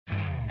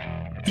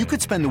You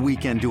could spend the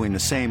weekend doing the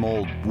same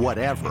old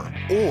whatever,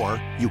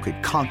 or you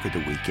could conquer the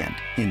weekend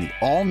in the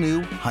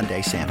all-new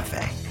Hyundai Santa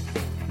Fe.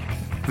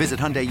 Visit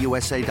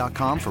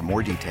HyundaiUSA.com for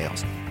more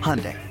details.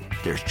 Hyundai,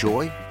 there's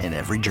joy in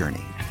every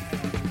journey.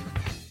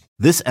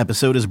 This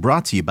episode is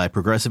brought to you by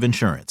Progressive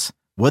Insurance.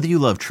 Whether you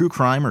love true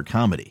crime or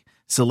comedy,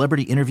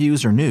 celebrity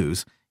interviews or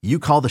news, you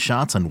call the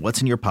shots on what's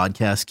in your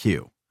podcast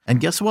queue. And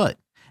guess what?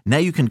 Now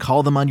you can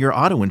call them on your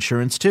auto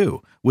insurance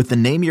too with the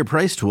Name Your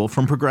Price tool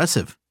from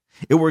Progressive.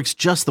 It works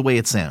just the way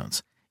it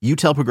sounds. You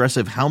tell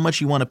Progressive how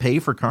much you want to pay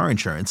for car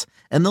insurance,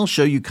 and they'll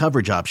show you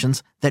coverage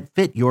options that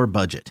fit your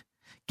budget.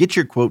 Get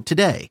your quote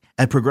today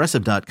at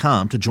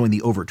Progressive.com to join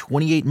the over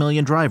 28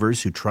 million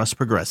drivers who trust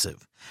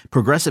Progressive.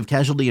 Progressive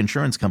Casualty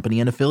Insurance Company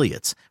and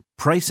Affiliates.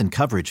 Price and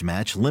coverage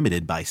match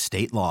limited by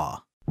state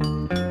law.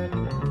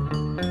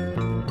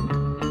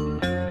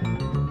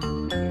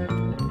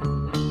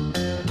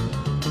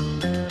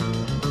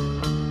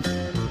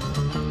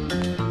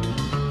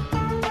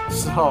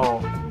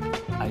 So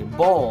I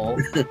bowl.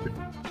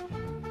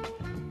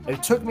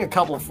 It took me a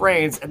couple of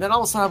frames, and then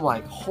all of a sudden I'm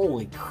like,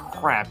 holy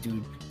crap,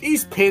 dude.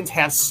 These pins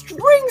have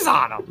strings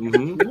on them.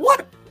 Mm-hmm.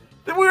 What?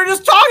 We were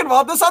just talking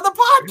about this on the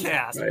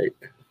podcast. Right.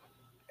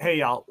 Hey,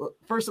 y'all.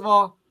 First of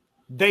all,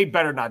 they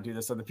better not do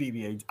this on the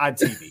PBA on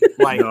TV.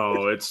 Like,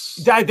 no,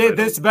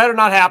 this better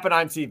not happen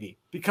on TV,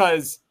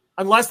 because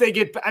unless they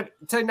get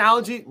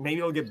technology, maybe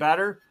it'll get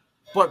better.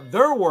 But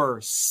there were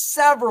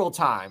several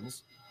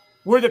times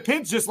where the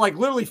pins just like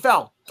literally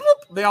fell.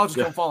 They all just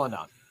go falling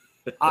down.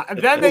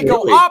 And then they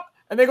go up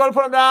and they go to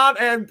put them down,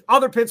 and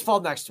other pins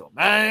fall next to them.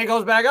 And it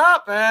goes back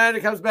up and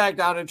it comes back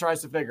down and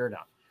tries to figure it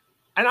out.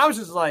 And I was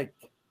just like,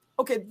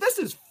 okay, this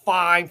is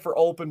fine for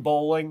open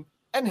bowling.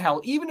 And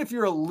hell, even if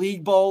you're a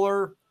league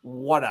bowler,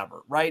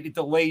 whatever, right? It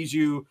delays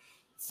you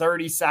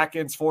 30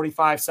 seconds,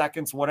 45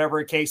 seconds, whatever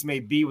the case may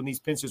be, when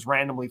these pins just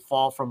randomly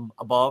fall from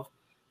above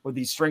with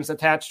these strings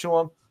attached to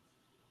them.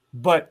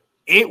 But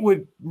it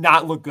would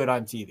not look good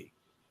on TV.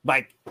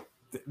 Like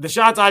the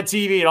shots on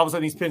TV, and all of a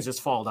sudden these pins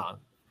just fall down.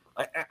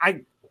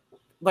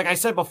 Like I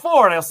said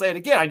before, and I'll say it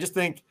again, I just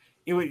think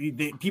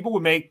people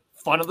would make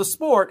fun of the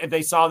sport if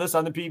they saw this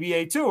on the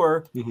PBA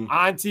Tour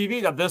on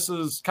TV, that this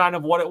is kind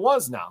of what it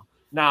was now.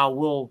 Now,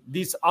 will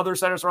these other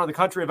centers around the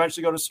country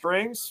eventually go to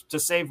strings to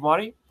save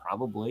money?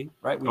 Probably,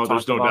 right? We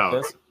talked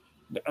about this.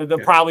 They'll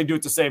probably do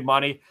it to save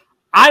money.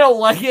 I don't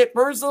like it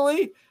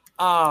personally,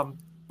 but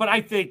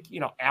I think,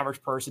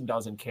 average person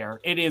doesn't care.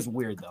 It is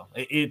weird, though.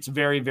 It's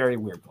very, very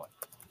weird.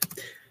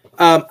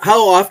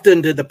 How often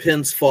did the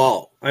pins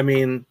fall? I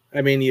mean,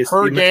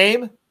 per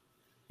game?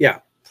 Yeah.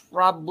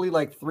 Probably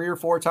like 3 or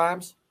 4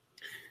 times.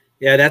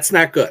 Yeah, that's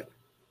not good.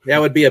 That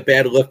would be a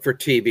bad look for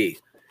TV.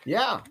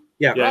 Yeah.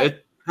 Yeah.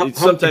 It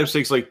sometimes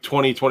takes like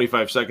 20,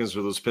 25 seconds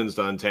for those pins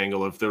to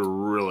untangle if they're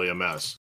really a mess.